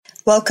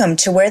Welcome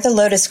to Where the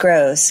Lotus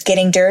Grows,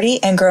 Getting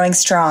Dirty and Growing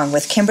Strong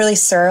with Kimberly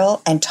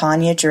Searle and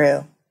Tanya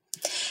Drew.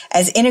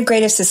 As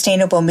integrative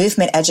sustainable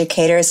movement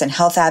educators and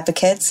health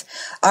advocates,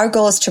 our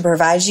goal is to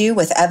provide you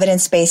with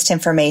evidence-based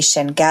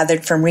information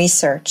gathered from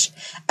research,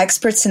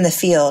 experts in the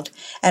field,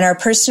 and our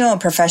personal and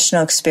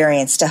professional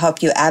experience to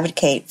help you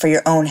advocate for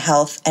your own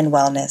health and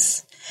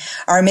wellness.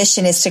 Our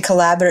mission is to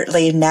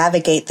collaboratively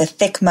navigate the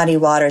thick, muddy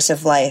waters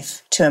of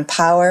life to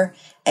empower,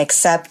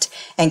 accept,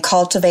 and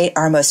cultivate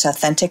our most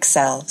authentic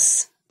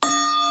selves.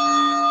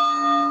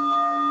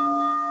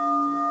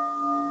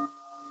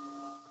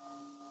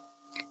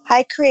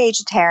 Hi,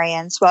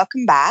 Creatitarians.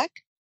 Welcome back.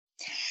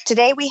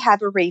 Today we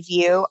have a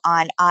review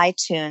on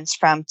iTunes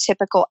from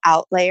Typical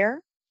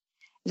Outlier.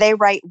 They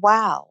write,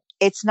 "Wow,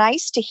 it's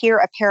nice to hear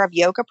a pair of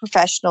yoga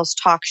professionals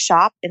talk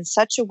shop in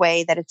such a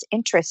way that it's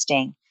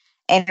interesting,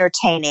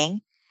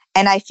 entertaining,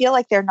 and I feel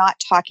like they're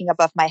not talking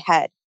above my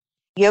head.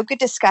 Yoga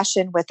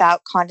discussion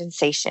without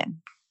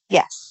condensation.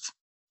 Yes."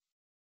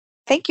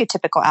 Thank you,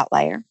 Typical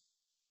Outlier.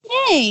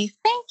 Yay.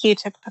 Thank you,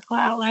 Typical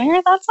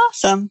Outlier. That's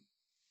awesome.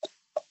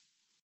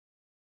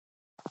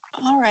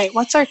 All right.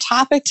 What's our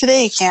topic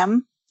today,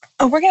 Kim?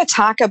 We're going to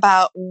talk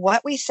about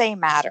what we say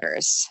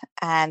matters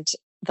and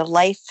the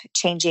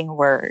life-changing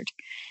word.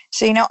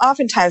 So,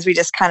 oftentimes we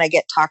just kind of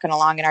get talking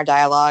along in our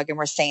dialogue and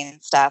we're saying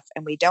stuff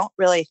and we don't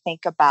really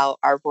think about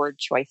our word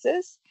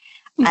choices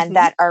and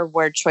that our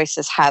word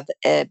choices have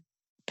a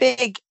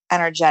big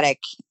energetic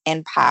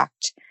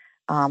impact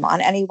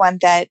on anyone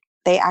that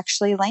they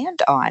actually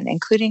land on,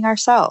 including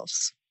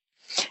ourselves.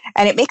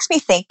 And it makes me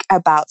think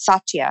about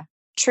satya,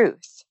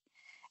 truth.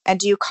 And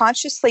do you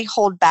consciously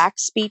hold back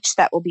speech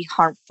that will be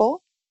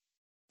harmful?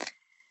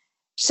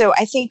 So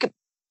I think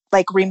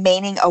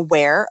remaining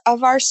aware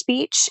of our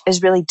speech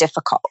is really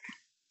difficult.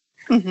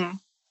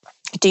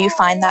 Do you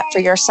find that for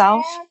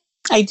yourself?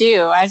 I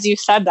do. As you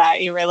said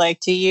that, you were like,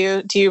 do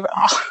you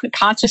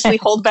consciously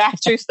hold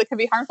back truths that can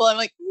be harmful? I'm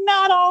like,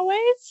 not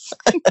always.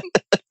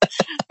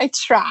 I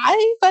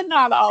try, but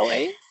not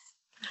always.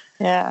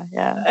 Yeah.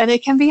 And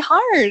it can be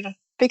hard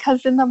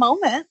because in the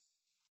moment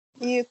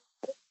you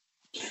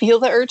feel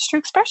the urge to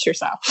express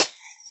yourself.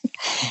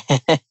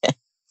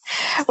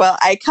 Well,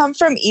 I come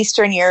from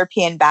Eastern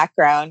European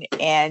background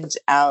and,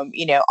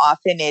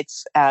 often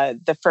it's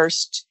the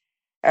first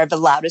or the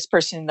loudest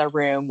person in the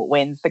room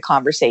wins the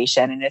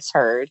conversation and is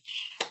heard.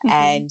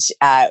 And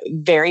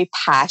very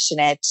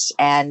passionate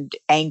and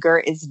anger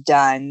is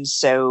done.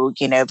 So,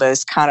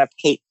 those kind of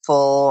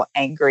hateful,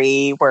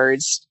 angry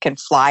words can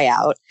fly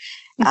out.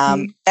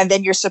 And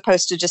then you're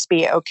supposed to just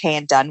be okay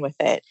and done with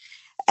it.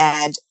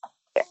 And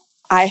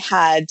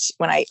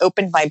when I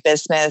opened my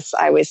business,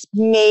 I was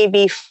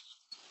maybe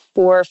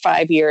 4 or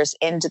 5 years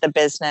into the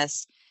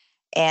business.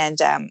 And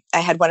I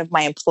had one of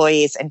my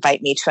employees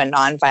invite me to a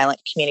nonviolent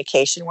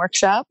communication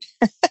workshop.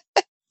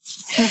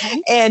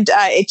 And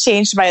it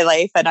changed my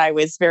life. And I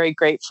was very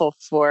grateful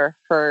for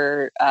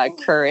her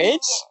courage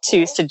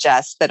to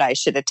suggest that I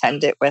should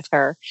attend it with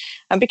her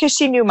because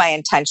she knew my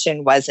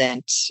intention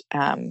wasn't,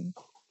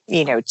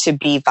 to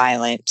be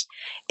violent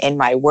in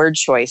my word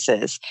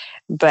choices.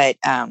 But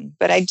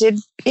I did,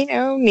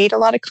 need a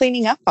lot of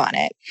cleaning up on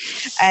it.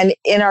 And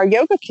in our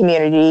yoga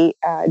community,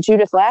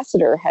 Judith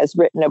Lassiter has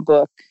written a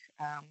book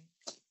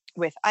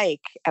with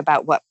Ike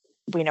about what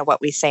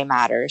we say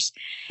matters.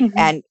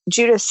 And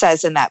Judith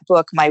says in that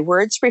book, "My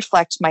words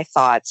reflect my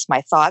thoughts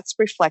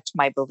reflect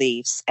my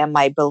beliefs, and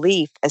my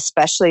belief,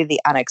 especially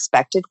the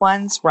unexpected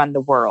ones, run the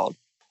world."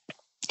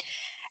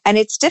 And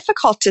it's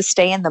difficult to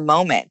stay in the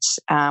moment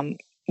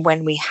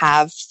when we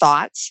have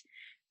thoughts,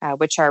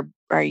 which are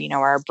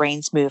our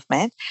brain's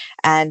movement,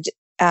 and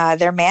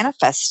their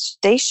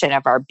manifestation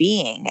of our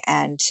being.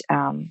 And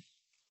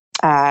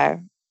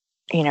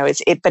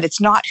but it's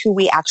not who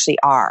we actually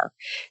are.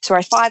 So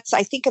our thoughts,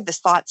 I think of the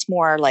thoughts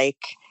more like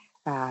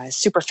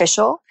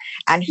superficial,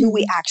 and who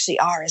we actually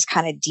are is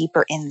kind of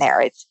deeper in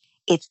there.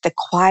 It's the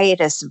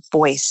quietest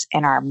voice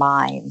in our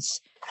minds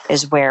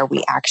is where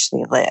we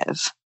actually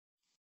live.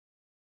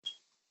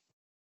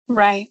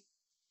 Right.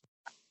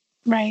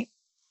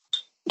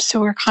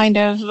 So we're kind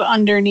of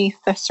underneath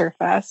the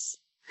surface.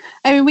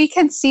 I mean, we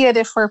can see it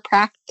if we're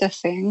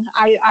practicing.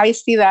 I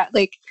see that,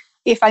 like,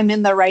 if I'm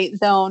in the right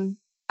zone,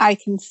 I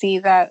can see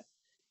that,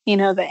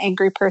 the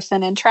angry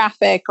person in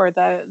traffic or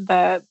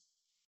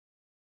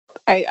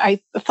I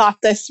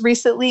thought this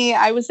recently.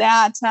 I was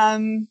at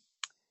the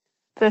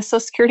Social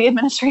Security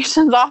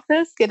Administration's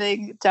office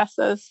getting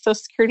Jessa's Social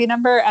Security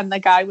number, and the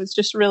guy was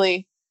just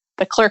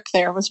the clerk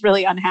there was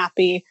really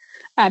unhappy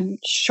and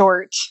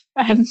short.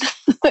 And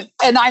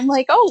I'm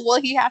like, oh,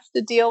 well, he has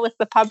to deal with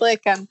the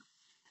public and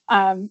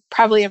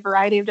probably a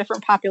variety of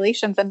different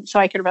populations. And so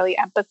I could really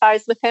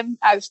empathize with him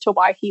as to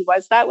why he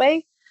was that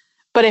way.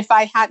 But if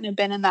I hadn't have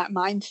been in that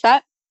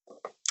mindset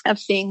of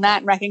seeing that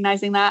and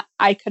recognizing that,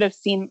 I could have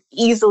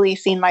easily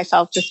seen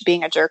myself just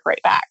being a jerk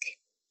right back.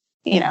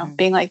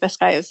 Being like, this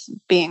guy is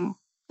being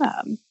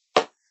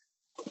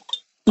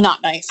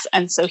not nice,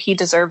 and so he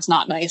deserves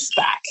not nice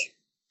back.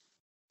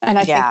 And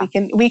I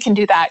think we can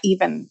do that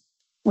even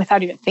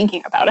without even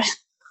thinking about it.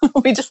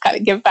 We just got to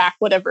give back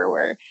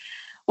whatever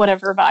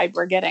vibe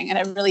we're getting. And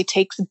it really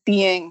takes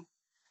being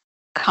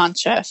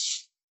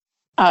conscious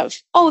of,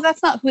 oh,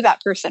 that's not who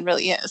that person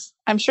really is.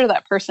 I'm sure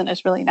that person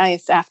is really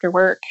nice after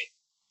work,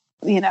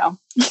 you know,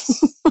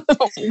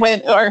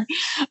 when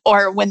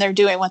or when they're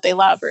doing what they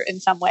love or in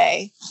some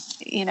way,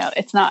 you know,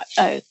 it's not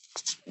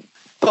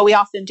but we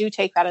often do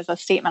take that as a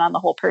statement on the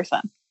whole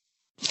person.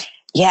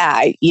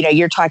 Yeah, you know,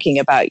 you're talking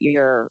about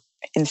your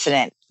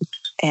incident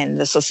in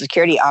the Social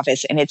Security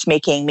office, and it's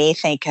making me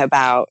think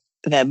about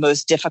the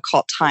most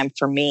difficult time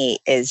for me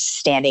is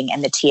standing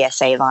in the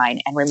TSA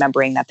line and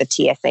remembering that the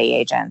TSA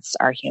agents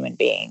are human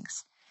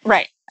beings.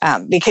 Right.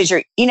 Because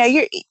you're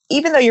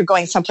even though you're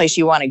going someplace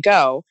you want to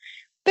go,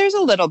 there's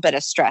a little bit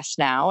of stress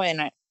now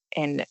in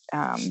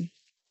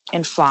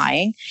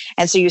flying,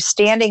 and so you're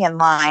standing in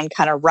line,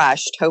 kind of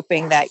rushed,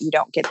 hoping that you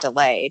don't get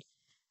delayed,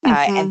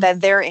 and then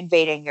they're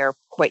invading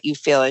what you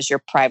feel is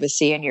your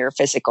privacy and your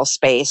physical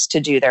space to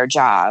do their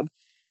job,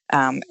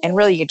 and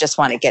really you just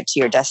want to get to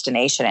your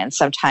destination. And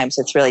sometimes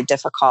it's really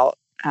difficult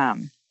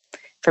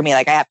for me.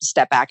 Like I have to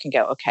step back and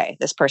go, okay,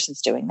 this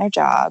person's doing their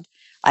job.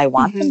 I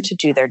want them to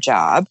do their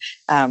job.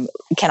 Can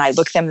I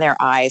look them in their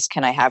eyes?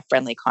 Can I have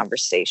friendly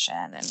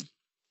conversation? And,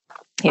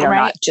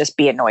 not just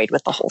be annoyed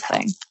with the whole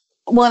thing.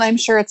 Well, and I'm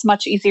sure it's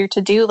much easier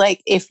to do,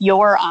 like, if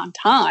you're on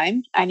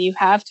time and you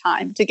have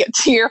time to get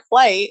to your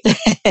flight,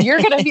 you're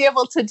going to be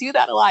able to do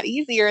that a lot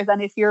easier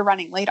than if you're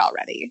running late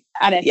already.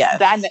 And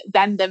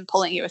then them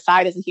pulling you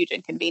aside is a huge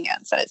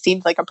inconvenience. And it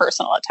seems like a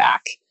personal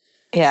attack.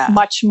 Yeah.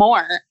 Much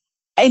more.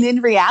 And in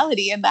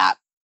reality, in that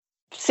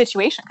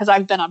situation, because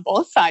I've been on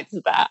both sides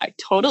of that, I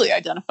totally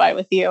identify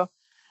with you.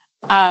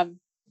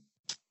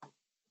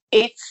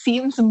 It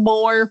seems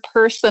more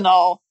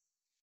personal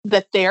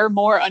that they're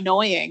more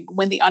annoying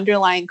when the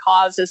underlying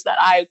cause is that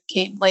I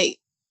came late.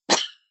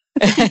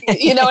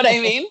 You know what I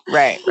mean?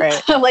 Right.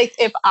 Like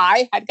if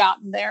I had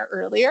gotten there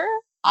earlier,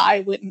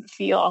 I wouldn't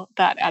feel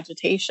that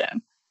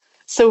agitation.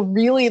 So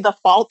really the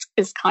fault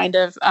is kind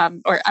of,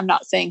 or I'm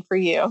not saying for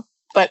you,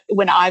 but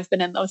when I've been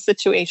in those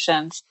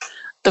situations,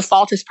 the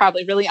fault is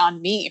probably really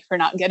on me for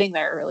not getting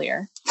there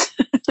earlier.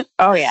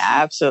 Oh yeah,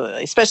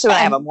 absolutely. Especially when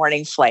I have a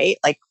morning flight,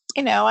 like,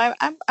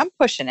 I'm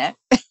pushing it.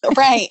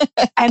 Right.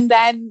 And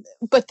then,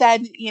 but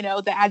then,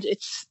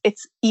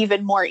 it's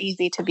even more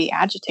easy to be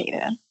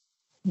agitated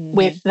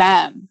with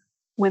them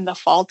when the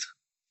fault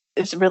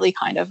is really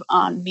kind of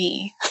on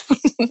me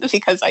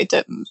because I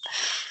didn't,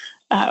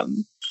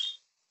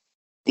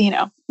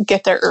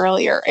 get there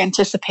earlier,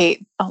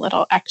 anticipate a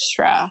little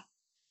extra,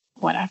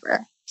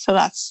 whatever. So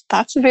that's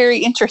very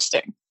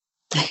interesting.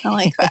 I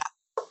like that.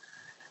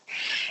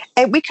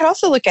 And we could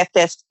also look at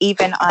this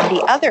even on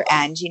the other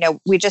end.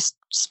 We just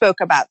spoke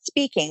about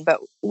speaking,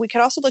 but we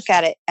could also look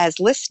at it as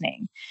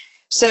listening.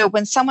 So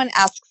when someone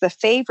asks a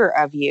favor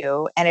of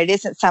you and it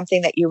isn't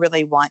something that you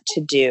really want to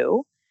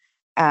do,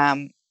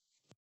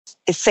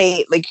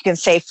 say, like you can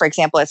say, for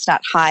example, it's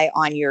not high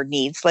on your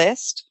needs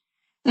list.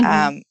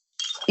 How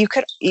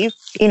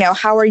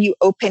are you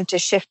open to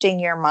shifting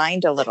your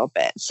mind a little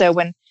bit? So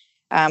when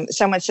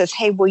someone says,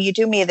 hey, will you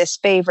do me this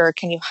favor?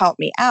 Can you help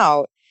me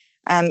out?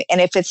 And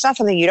if it's not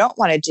something you don't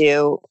want to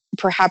do,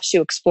 perhaps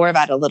you explore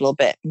that a little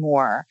bit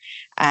more.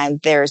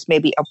 And there's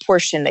maybe a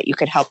portion that you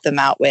could help them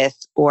out with,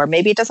 or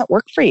maybe it doesn't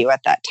work for you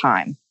at that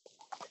time.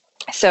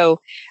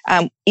 So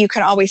you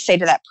can always say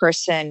to that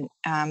person,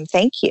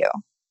 thank you,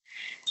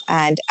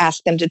 and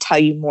ask them to tell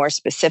you more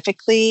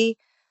specifically,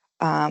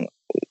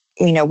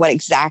 what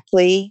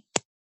exactly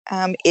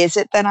is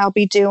it that I'll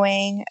be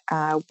doing?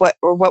 What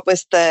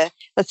was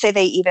let's say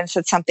they even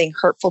said something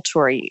hurtful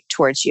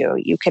towards you.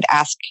 You could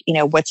ask,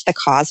 what's the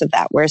cause of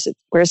that? Where's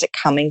it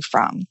coming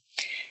from?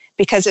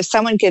 Because if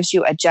someone gives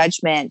you a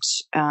judgment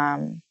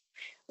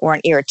or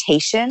an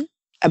irritation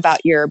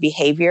about your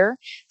behavior,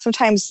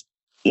 sometimes,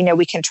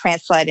 we can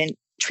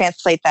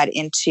translate that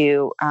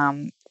into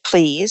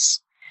please.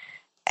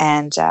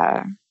 And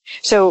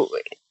so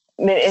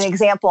an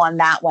example on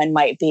that one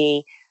might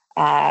be,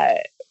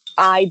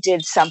 I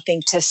did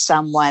something to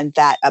someone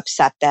that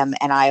upset them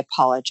and I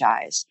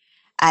apologize.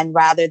 And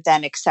rather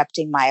than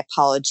accepting my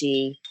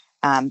apology,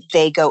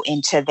 they go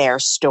into their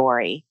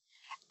story.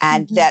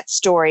 And that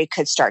story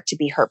could start to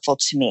be hurtful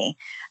to me.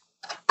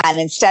 And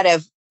instead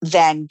of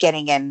then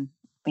getting in,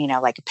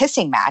 like a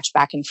pissing match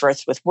back and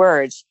forth with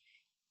words,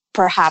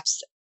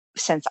 perhaps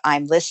since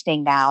I'm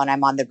listening now and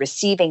I'm on the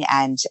receiving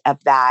end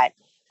of that,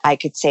 I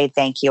could say,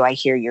 thank you, I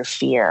hear your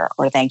fear,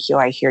 or thank you,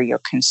 I hear your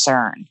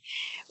concern,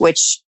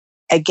 which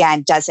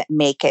again doesn't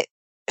make it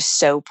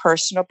so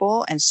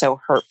personable and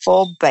so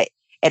hurtful, but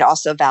it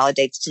also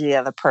validates to the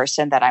other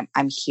person that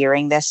I'm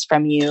hearing this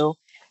from you.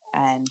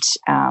 And,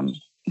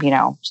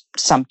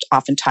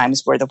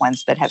 oftentimes we're the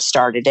ones that have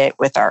started it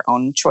with our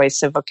own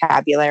choice of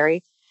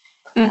vocabulary.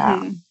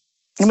 And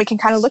we can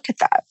kind of look at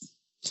that.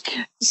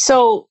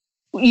 So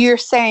you're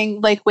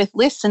saying, like, with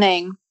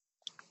listening,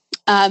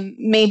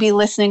 maybe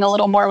listening a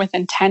little more with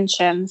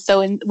intention.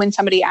 So when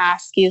somebody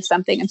asks you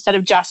something, instead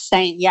of just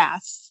saying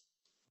yes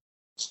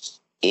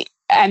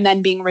and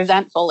then being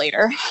resentful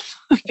later,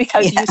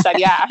 because you said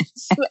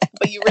yes,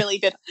 but you really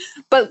didn't.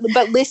 But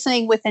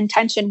listening with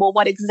intention, well,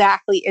 what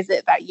exactly is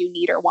it that you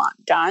need or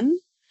want done?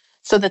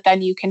 So that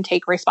then you can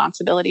take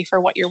responsibility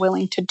for what you're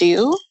willing to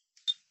do,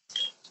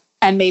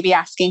 and maybe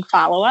asking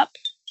follow-up.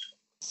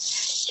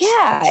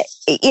 Yeah,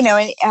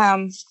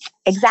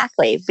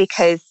 exactly.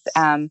 Because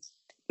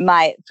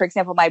for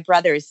example, my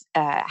brother's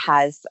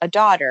has a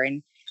daughter,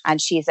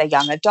 and she's a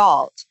young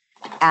adult,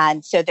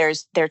 and so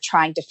they're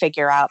trying to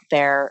figure out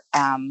their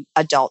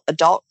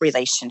adult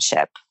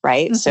relationship,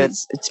 right? Mm-hmm. So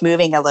it's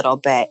moving a little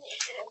bit,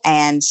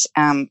 and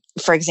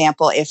for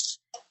example, if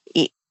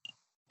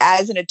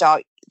as an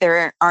adult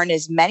there aren't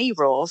as many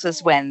rules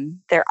as when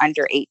they're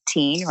under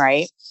 18,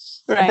 right?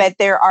 But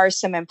there are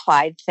some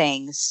implied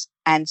things,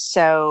 and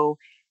so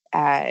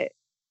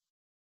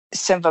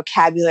some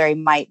vocabulary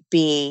might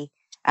be,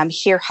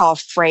 hear how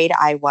afraid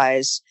I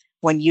was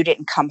when you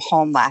didn't come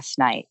home last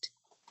night.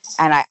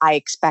 And I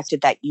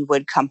expected that you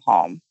would come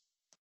home.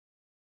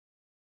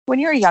 When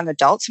you're a young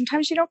adult,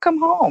 sometimes you don't come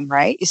home,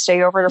 right? You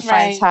stay over at a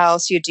friend's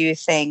house, you do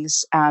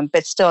things.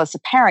 But still, as a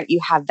parent,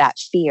 you have that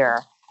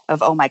fear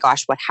of, oh my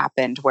gosh, what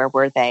happened? Where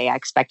were they? I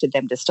expected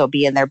them to still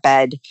be in their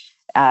bed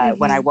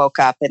when I woke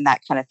up, and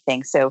that kind of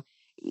thing. So,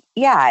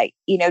 yeah,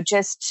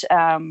 just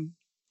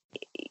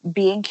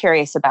being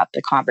curious about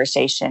the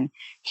conversation,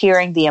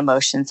 hearing the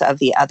emotions of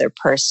the other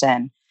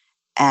person,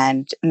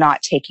 and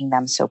not taking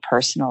them so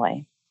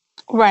personally.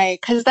 Right,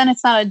 because then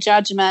it's not a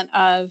judgment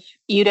of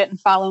you didn't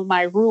follow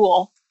my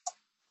rule.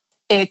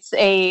 It's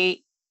an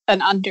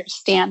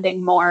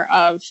understanding more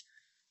of,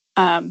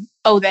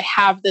 they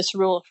have this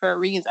rule for a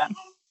reason,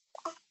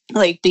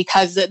 like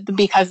because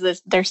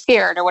they're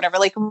scared or whatever.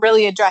 Like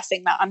really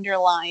addressing the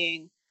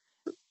underlying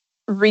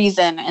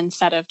reason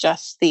instead of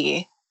just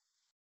the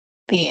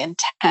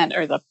intent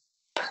or the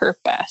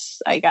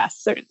purpose, I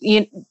guess.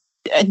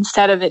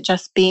 Instead of it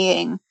just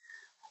being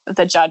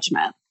the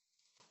judgment.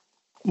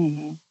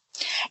 Mm-hmm.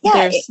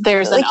 Yeah,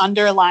 there's an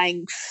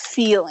underlying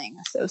feeling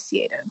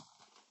associated.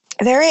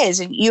 There is.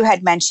 And you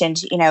had mentioned,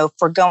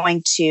 for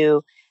going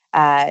to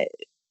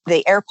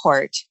the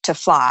airport to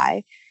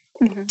fly,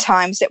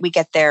 times that we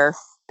get there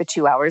the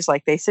 2 hours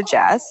like they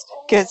suggest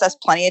gives us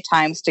plenty of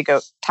time to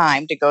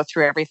go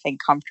through everything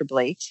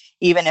comfortably,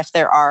 even if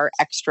there are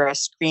extra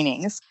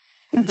screenings,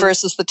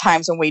 versus the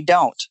times when we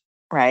don't,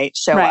 right?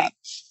 Show up.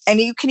 And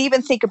you can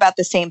even think about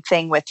the same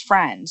thing with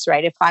friends,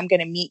 right? If I'm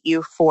going to meet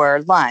you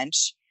for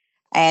lunch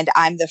and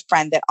I'm the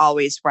friend that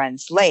always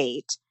runs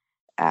late,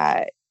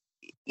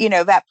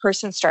 that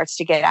person starts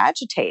to get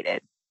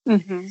agitated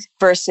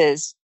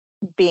versus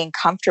being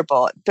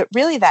comfortable. But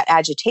really that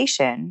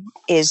agitation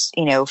is,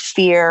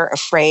 fear,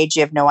 afraid,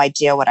 you have no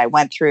idea what I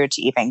went through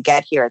to even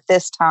get here at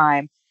this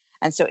time.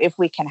 And so if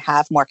we can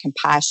have more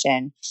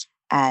compassion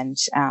and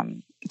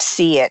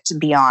see it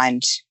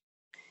beyond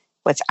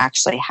what's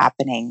actually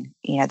happening,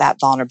 that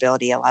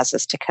vulnerability allows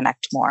us to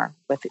connect more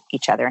with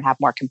each other and have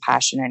more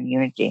compassion and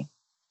unity.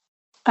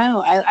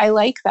 Oh, I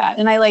like that.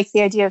 And I like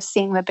the idea of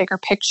seeing the bigger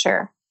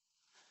picture.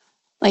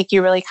 Like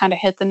you really kind of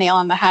hit the nail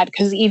on the head,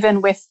 because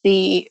even with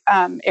the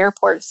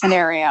airport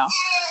scenario,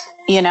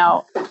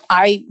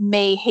 I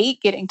may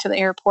hate getting to the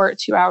airport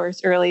 2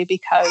 hours early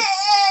because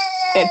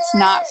it's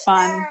not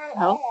fun.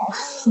 Oh,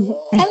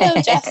 hello,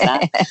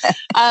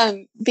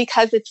 Jessa.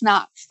 Because it's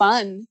not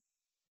fun,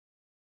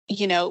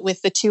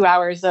 with the 2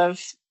 hours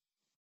of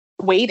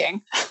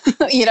waiting.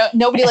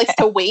 Nobody likes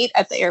to wait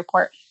at the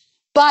airport.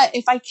 But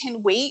if I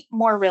can wait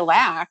more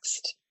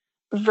relaxed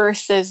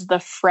versus the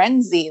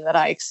frenzy that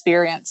I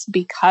experience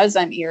because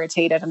I'm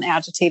irritated and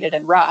agitated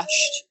and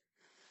rushed,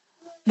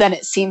 then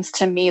it seems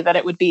to me that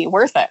it would be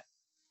worth it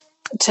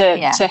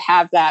to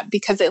have that,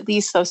 because at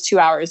least those 2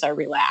 hours are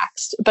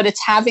relaxed. But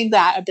it's having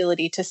that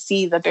ability to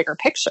see the bigger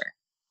picture.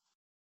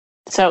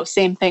 So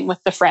same thing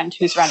with the friend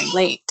who's running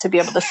late, to be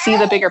able to see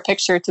the bigger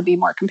picture, to be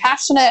more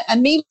compassionate,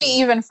 and maybe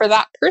even for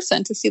that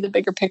person to see the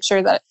bigger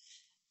picture that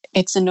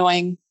it's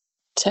annoying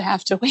to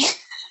have to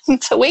wait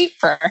to wait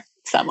for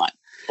someone.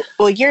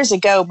 Well, years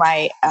ago,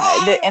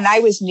 and I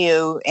was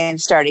new in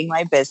starting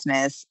my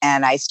business,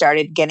 and I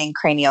started getting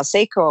cranial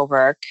sacral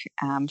work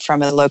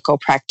from a local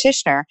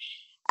practitioner.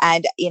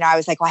 And, I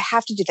was like, well, I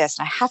have to do this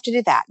and I have to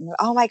do that. And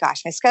oh my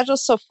gosh, my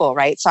schedule's so full,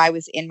 right? So I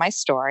was in my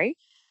story,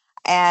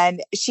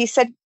 and she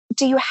said,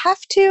 do you have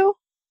to,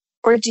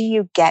 or do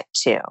you get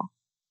to?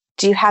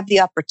 Do you have the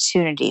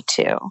opportunity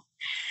to?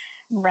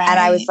 Right. And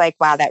I was like,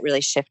 wow, that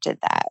really shifted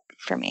that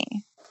for me.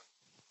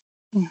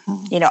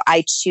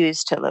 I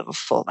choose to live a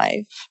full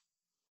life.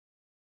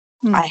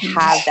 I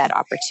have that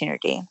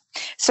opportunity.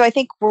 So I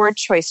think word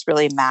choice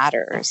really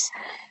matters.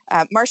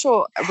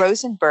 Marshall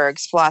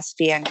Rosenberg's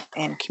philosophy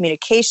in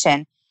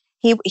communication,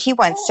 he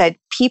once said,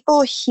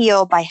 people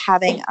heal by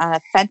having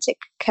an authentic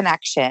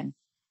connection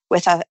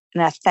with an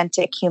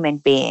authentic human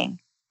being.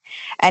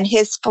 And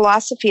his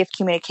philosophy of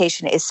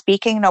communication is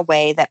speaking in a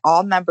way that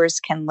all members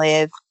can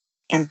live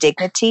in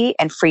dignity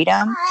and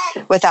freedom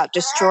without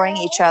destroying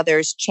each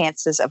other's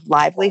chances of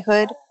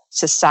livelihood,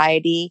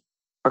 society,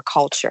 or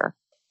culture.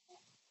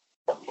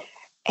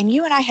 And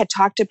you and I had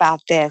talked about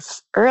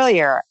this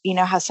earlier,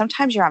 how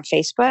sometimes you're on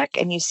Facebook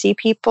and you see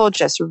people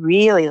just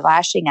really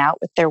lashing out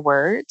with their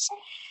words.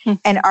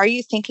 And are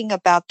you thinking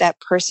about that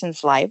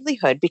person's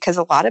livelihood? Because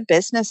a lot of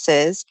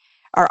businesses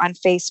are on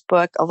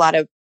Facebook. A lot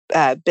of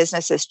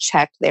businesses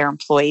check their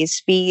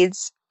employees'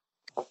 feeds.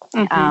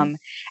 And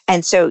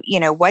so,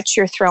 what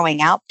you're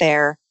throwing out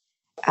there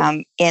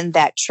in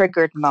that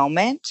triggered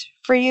moment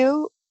for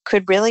you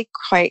could really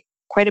quite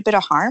a bit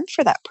of harm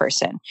for that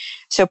person.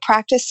 So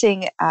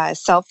practicing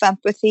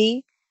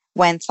self-empathy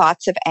when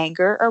thoughts of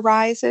anger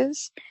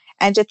arises,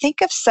 and to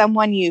think of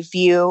someone you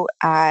view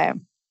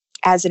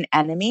as an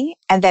enemy,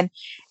 and then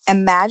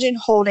imagine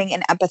holding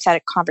an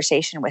empathetic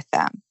conversation with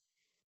them.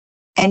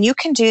 And you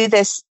can do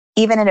this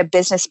even in a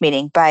business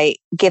meeting by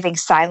giving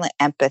silent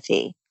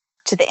empathy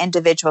to the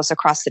individuals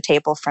across the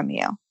table from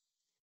you.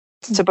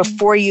 So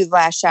before you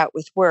lash out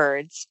with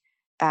words,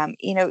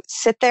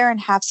 sit there and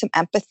have some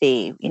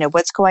empathy.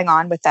 What's going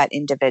on with that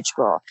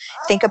individual.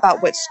 Think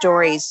about what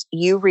stories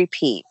you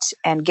repeat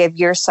and give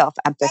yourself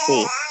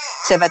empathy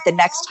so that the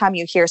next time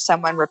you hear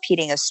someone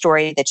repeating a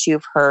story that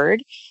you've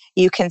heard,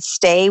 you can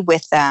stay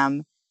with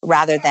them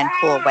rather than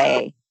pull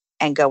away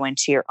and go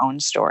into your own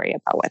story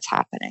about what's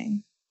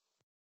happening.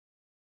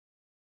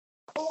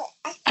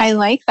 I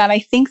like that. I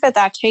think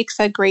that takes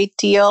a great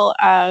deal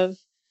of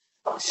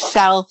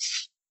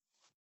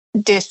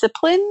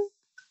self-discipline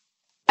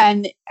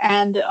and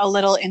a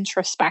little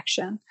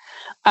introspection,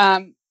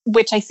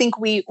 which I think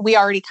we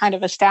already kind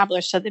of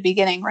established at the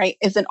beginning, right?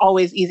 Isn't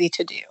always easy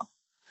to do.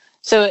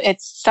 So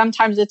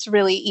sometimes it's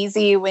really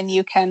easy when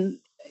you can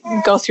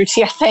go through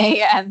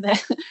TSA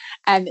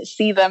and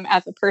see them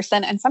as a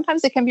person. And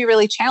sometimes it can be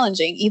really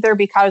challenging, either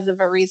because of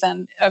a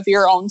reason of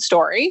your own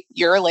story.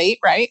 You're late,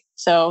 right?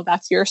 So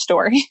that's your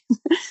story.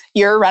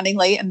 You're running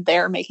late and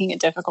they're making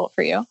it difficult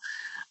for you.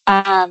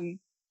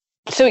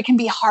 So it can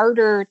be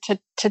harder to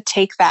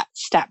take that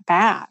step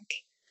back.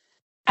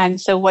 And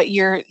so what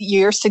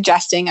you're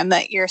suggesting, and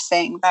that you're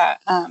saying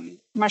that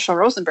Marshall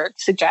Rosenberg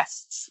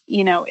suggests,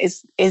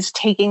 is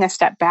taking a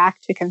step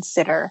back to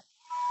consider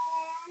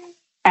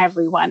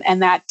everyone.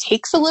 And that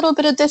takes a little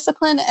bit of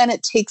discipline, and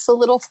it takes a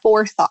little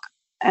forethought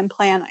and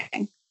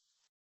planning.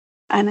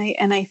 And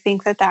I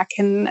think that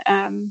can,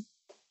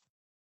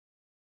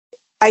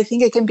 I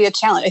think it can be a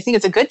challenge. I think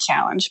it's a good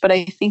challenge, but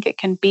I think it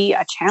can be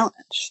a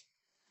challenge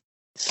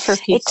for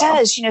people. It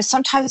does.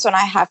 Sometimes when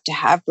I have to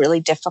have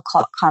really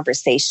difficult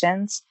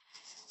conversations,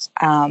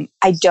 I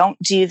don't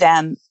do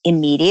them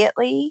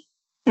immediately.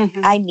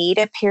 I need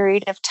a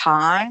period of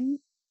time.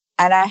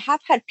 And I have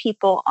had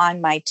people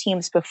on my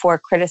teams before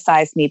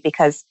criticize me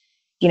because,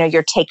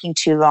 you're taking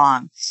too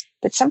long.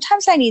 But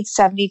sometimes I need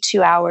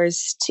 72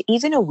 hours to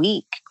even a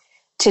week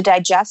to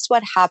digest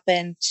what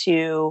happened,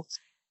 to,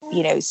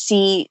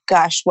 see,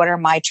 gosh, what are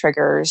my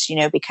triggers,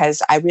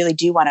 because I really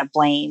do want to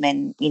blame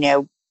and,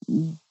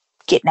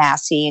 get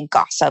nasty and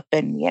gossip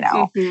and,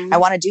 I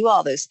want to do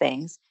all those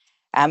things.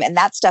 And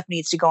that stuff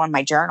needs to go in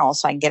my journal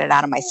so I can get it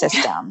out of my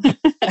system.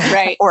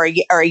 Right. or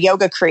a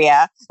yoga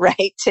kriya,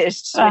 right? To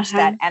switch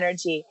that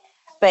energy.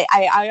 But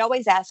I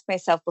always ask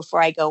myself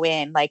before I go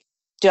in, like,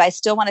 do I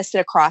still want to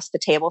sit across the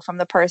table from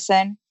the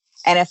person?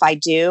 And if I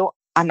do,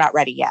 I'm not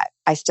ready yet.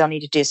 I still need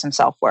to do some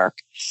self-work.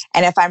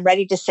 And if I'm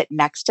ready to sit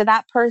next to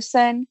that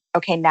person,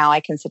 okay, now I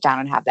can sit down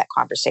and have that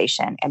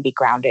conversation and be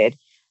grounded,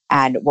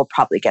 and we'll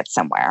probably get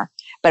somewhere.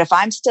 But if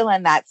I'm still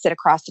in that sit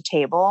across the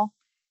table,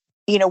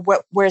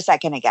 where's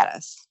that going to get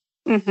us?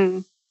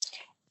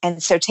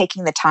 And so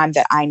taking the time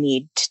that I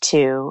need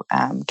to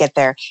get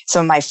there.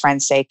 Some of my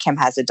friends say Kim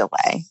has a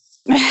delay.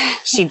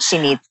 She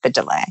needs the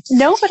delay.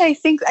 No, but I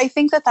think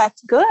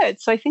that's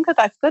good. So I think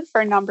that's good for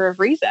a number of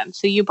reasons.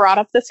 So you brought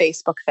up the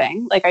Facebook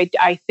thing. Like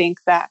I think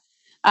that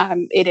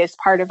it is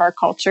part of our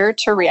culture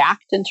to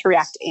react and to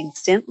react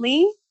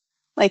instantly.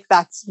 Like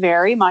that's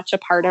very much a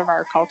part of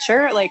our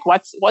culture. Like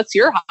what's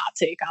your hot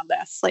take on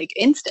this? Like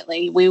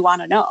instantly, we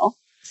want to know.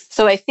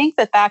 So I think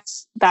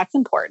that's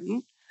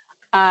important.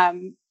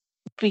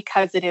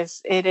 Because it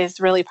is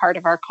really part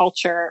of our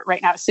culture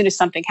right now. As soon as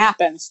something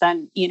happens,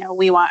 then,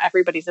 we want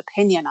everybody's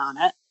opinion on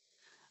it.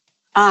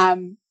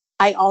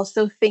 I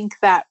also think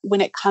that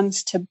when it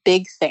comes to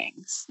big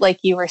things, like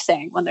you were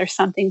saying, when there's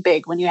something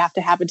big, when you have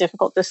to have a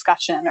difficult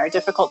discussion or a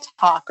difficult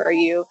talk, or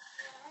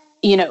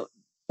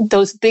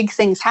those big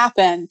things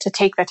happen, to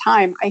take the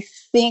time. I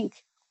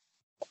think,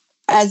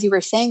 as you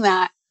were saying,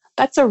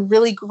 that's a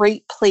really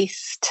great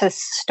place to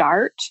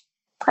start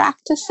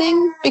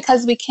practicing,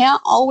 because we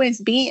can't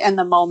always be in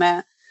the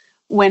moment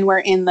when we're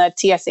in the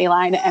TSA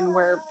line and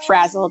we're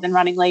frazzled and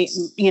running late.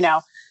 And,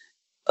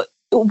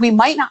 we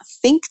might not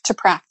think to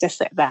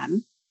practice it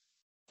then.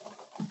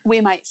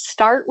 We might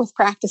start with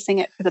practicing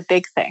it for the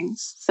big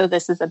things. So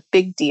this is a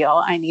big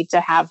deal. I need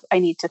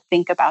to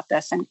think about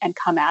this and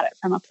come at it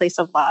from a place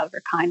of love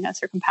or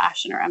kindness or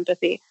compassion or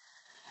empathy.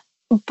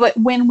 But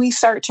when we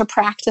start to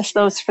practice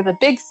those for the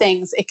big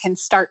things, it can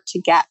start to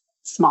get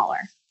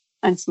smaller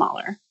and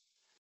smaller.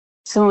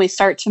 So when we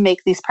start to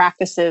make these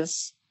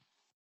practices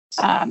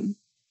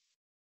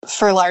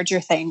for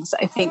larger things,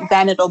 I think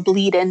then it'll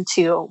bleed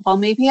into, well,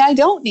 maybe I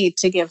don't need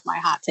to give my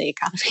hot take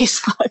on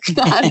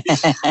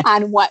Facebook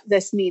on what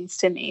this means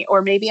to me.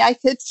 Or maybe I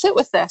could sit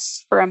with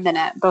this for a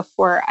minute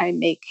before I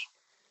make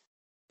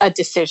a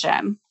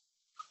decision.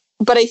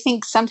 But I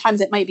think sometimes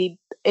it might be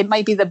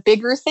the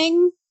bigger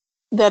thing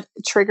that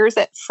triggers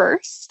it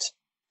first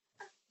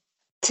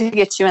to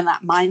get you in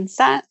that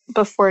mindset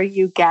before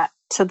you get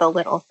to the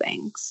little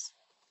things.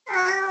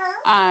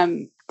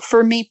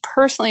 For me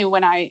personally,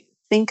 when I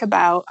think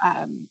about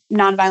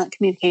nonviolent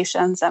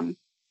communications and,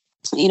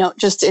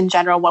 just in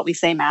general, what we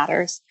say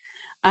matters.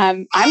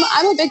 I'm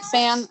a big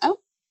fan. Oh,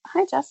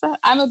 hi, Jessa.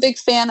 I'm a big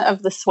fan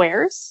of the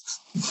swears.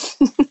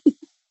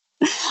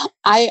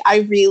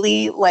 I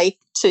really like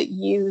to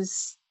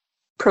use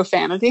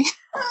profanity.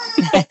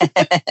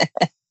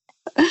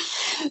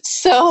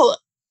 So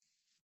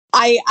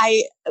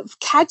I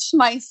catch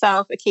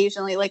myself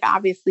occasionally, like,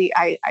 obviously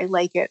I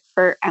like it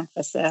for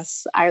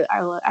emphasis.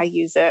 I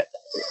use it,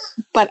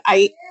 but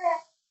I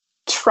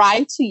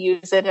try to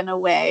use it in a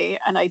way,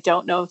 and I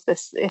don't know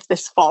if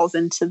this falls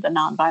into the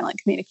nonviolent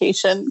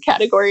communication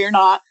category or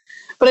not,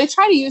 but I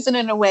try to use it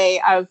in a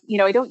way of,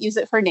 I don't use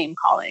it for name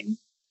calling,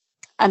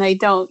 and I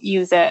don't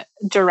use it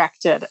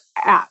directed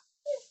at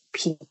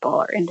people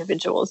or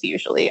individuals.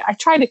 Usually I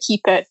try to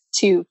keep it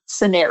to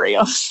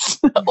scenarios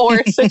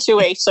or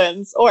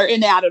situations or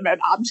inanimate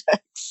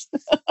objects.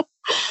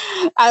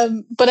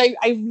 But I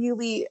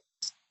really,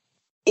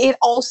 it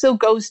also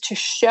goes to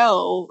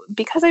show,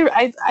 because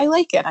I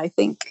like it. I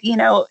think,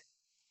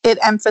 it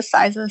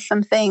emphasizes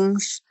some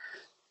things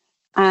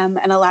and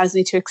allows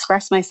me to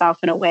express myself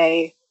in a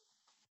way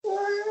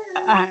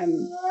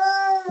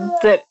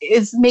that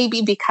is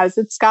maybe because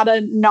it's got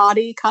a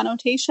naughty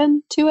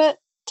connotation to it,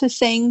 to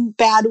saying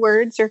bad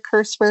words or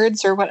curse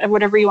words or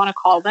whatever you want to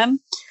call them.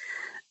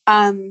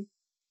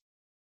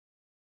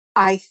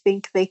 I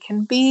think they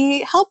can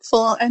be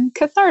helpful and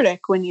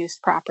cathartic when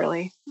used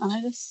properly.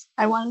 And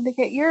I wanted to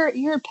get your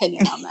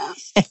opinion on that.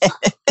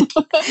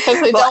 Because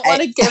I don't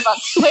want to give up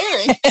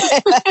swearing.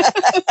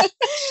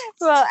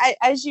 Well,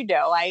 as you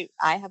know, I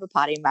have a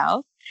potty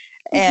mouth.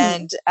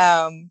 And,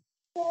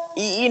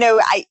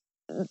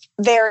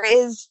 there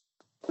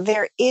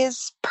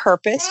is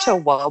purpose to a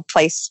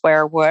well-placed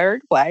swear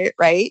word,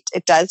 right?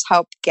 It does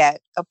help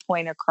get a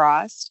point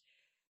across.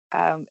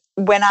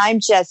 When I'm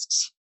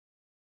just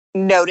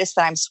notice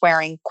that I'm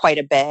swearing quite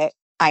a bit,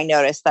 I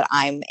notice that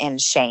I'm in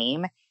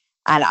shame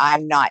and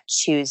I'm not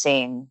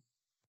choosing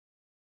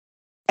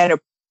an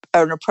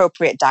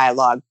appropriate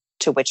dialogue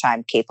to which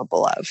I'm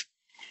capable of.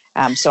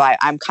 So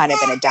I'm kind of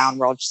in a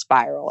downward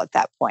spiral at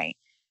that point.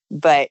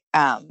 But,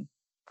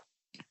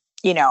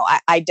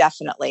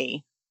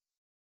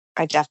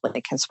 I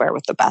definitely can swear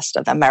with the best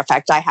of them. Matter of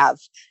fact, I have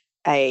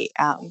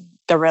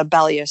the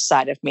rebellious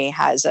side of me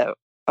has a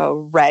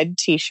red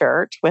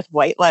t-shirt with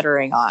white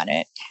lettering on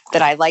it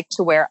that I like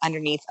to wear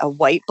underneath a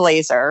white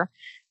blazer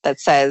that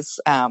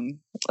says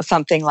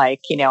something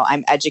like,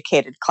 I'm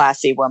educated,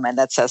 classy woman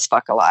that says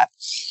fuck a lot.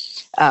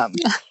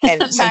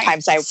 And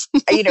sometimes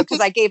because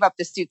I gave up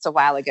the suits a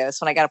while ago.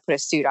 So when I got to put a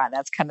suit on,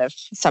 that's kind of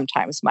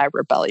sometimes my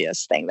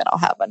rebellious thing that I'll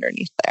have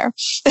underneath there.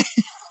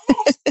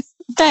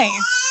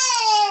 Thanks.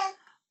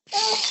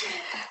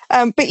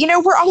 But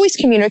we're always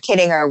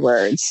communicating our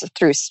words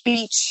through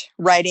speech,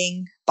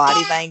 writing,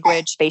 body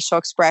language, facial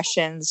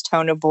expressions,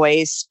 tone of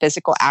voice,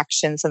 physical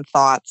actions, and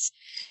thoughts.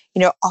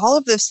 All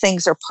of those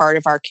things are part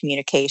of our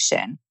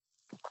communication.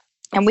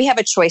 And we have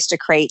a choice to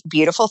create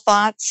beautiful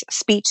thoughts,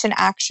 speech, and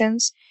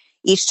actions.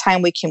 Each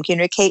time we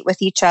communicate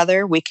with each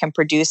other, we can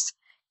produce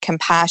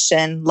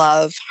compassion,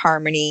 love,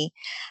 harmony,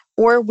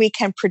 or we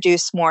can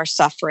produce more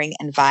suffering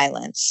and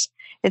violence.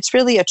 It's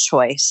really a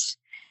choice.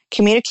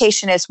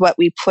 Communication is what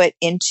we put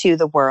into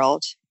the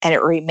world, and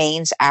it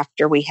remains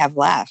after we have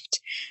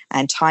left.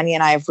 And Tanya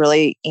and I have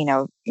really,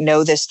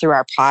 know this through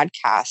our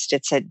podcast.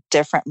 It's a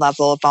different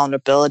level of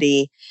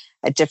vulnerability,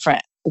 a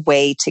different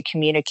way to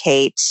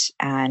communicate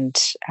and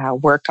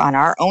work on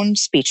our own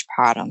speech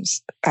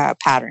patterns.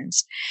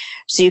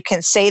 So you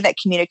can say that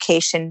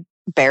communication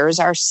bears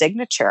our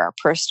signature, our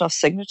personal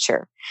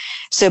signature.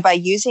 So by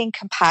using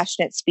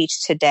compassionate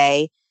speech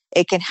today,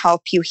 it can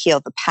help you heal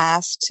the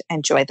past,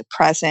 enjoy the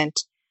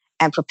present,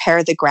 and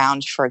prepare the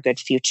ground for a good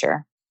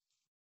future.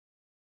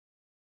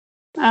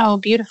 Oh,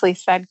 beautifully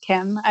said,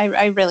 Kim.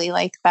 I really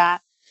like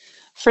that.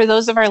 For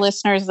those of our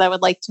listeners that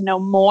would like to know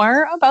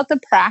more about the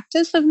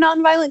practice of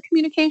nonviolent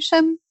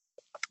communication,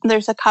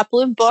 there's a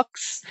couple of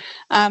books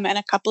and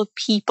a couple of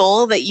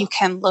people that you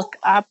can look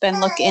up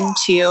and look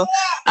into.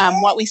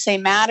 What We Say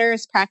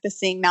Matters,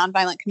 Practicing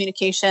Nonviolent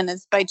Communication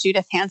is by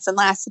Judith Hanson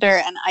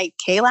Lasater and Ike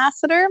K.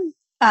 Lasater.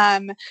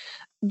 Marshall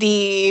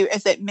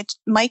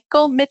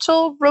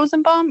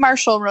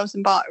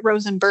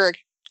Rosenberg.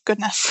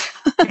 Goodness.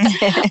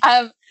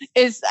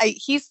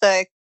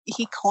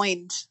 He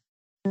coined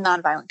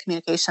nonviolent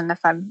communication, if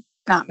I'm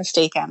not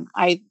mistaken.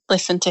 I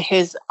listened to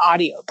his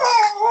audiobook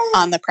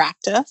on the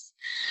practice.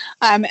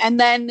 And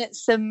then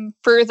some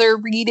further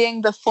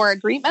reading, The Four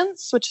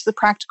Agreements, which is a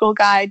practical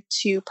guide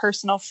to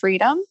personal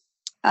freedom.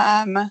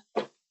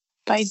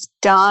 by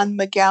Don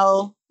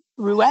Miguel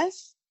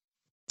Ruiz,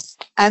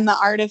 and The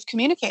Art of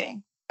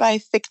Communicating by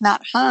Thich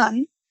Nhat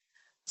Hanh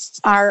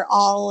are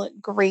all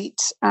great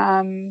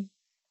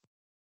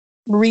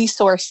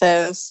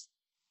resources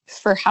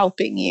for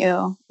helping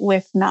you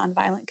with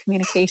nonviolent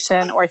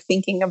communication or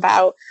thinking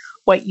about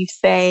what you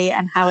say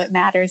and how it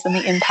matters and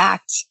the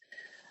impact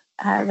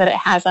that it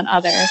has on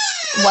others.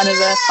 One of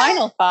the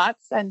final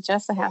thoughts, and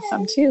Jess, I have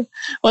some too.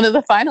 One of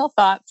the final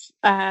thoughts,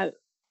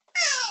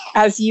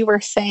 as you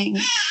were saying,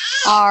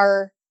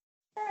 our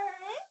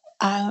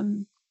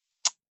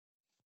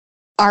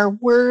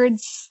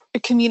words,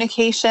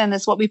 communication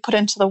is what we put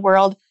into the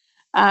world.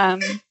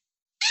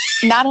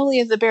 Not only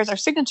as it bears our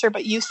signature,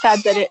 but you said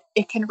that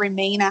it can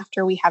remain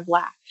after we have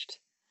left.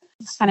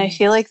 And I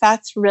feel like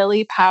that's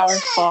really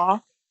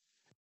powerful.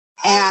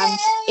 And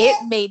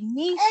it made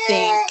me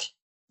think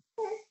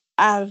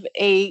of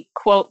a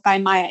quote by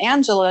Maya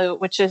Angelou,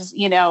 which is,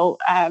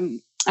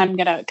 I'm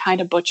going to kind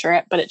of butcher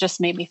it, but it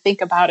just made me think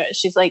about it.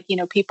 She's like,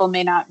 people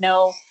may not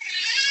know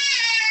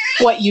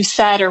what you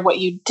said or what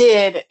you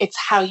did. It's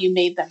how you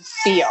made them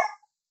feel.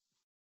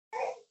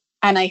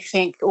 And I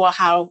think, well,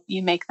 how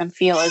you make them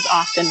feel is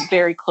often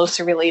very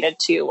closely related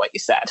to what you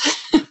said.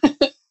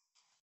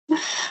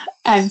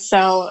 And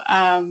so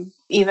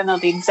even though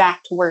the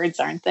exact words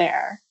aren't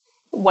there,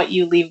 what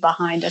you leave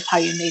behind is how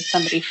you made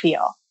somebody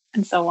feel.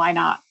 And so why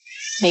not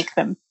make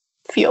them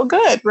feel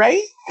good,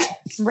 right?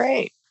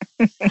 Right.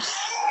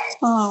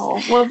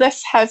 Oh, well,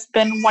 this has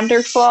been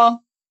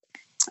wonderful.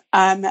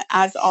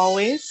 As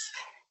always,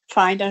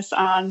 find us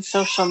on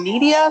social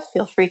media.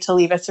 Feel free to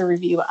leave us a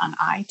review on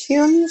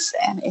iTunes.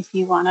 And if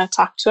you want to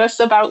talk to us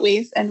about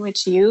ways in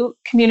which you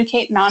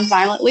communicate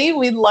nonviolently,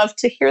 we'd love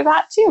to hear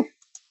that too.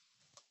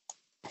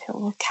 So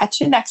we'll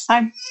catch you next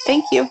time.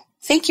 Thank you.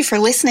 Thank you for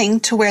listening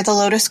to Where the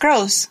Lotus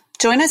Grows.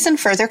 Join us in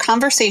further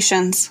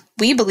conversations.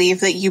 We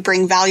believe that you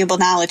bring valuable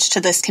knowledge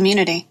to this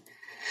community.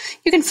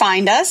 You can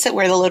find us at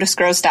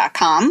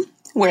wherethelotusgrows.com,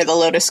 Where the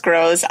Lotus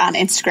Grows on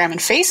Instagram and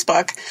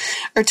Facebook,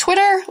 or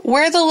Twitter,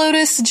 Where the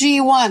Lotus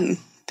G1,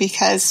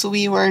 because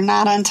we were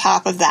not on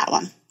top of that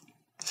one.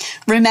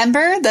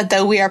 Remember that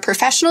though we are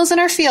professionals in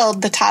our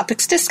field, the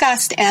topics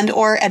discussed and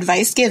or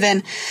advice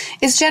given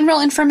is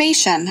general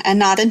information and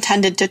not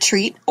intended to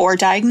treat or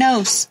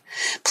diagnose.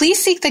 Please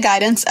seek the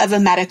guidance of a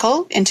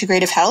medical,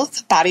 integrative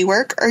health,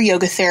 bodywork, or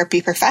yoga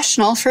therapy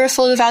professional for a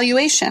full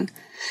evaluation.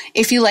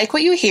 If you like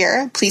what you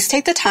hear, please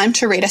take the time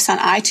to rate us on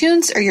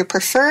iTunes or your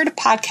preferred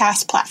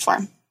podcast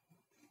platform.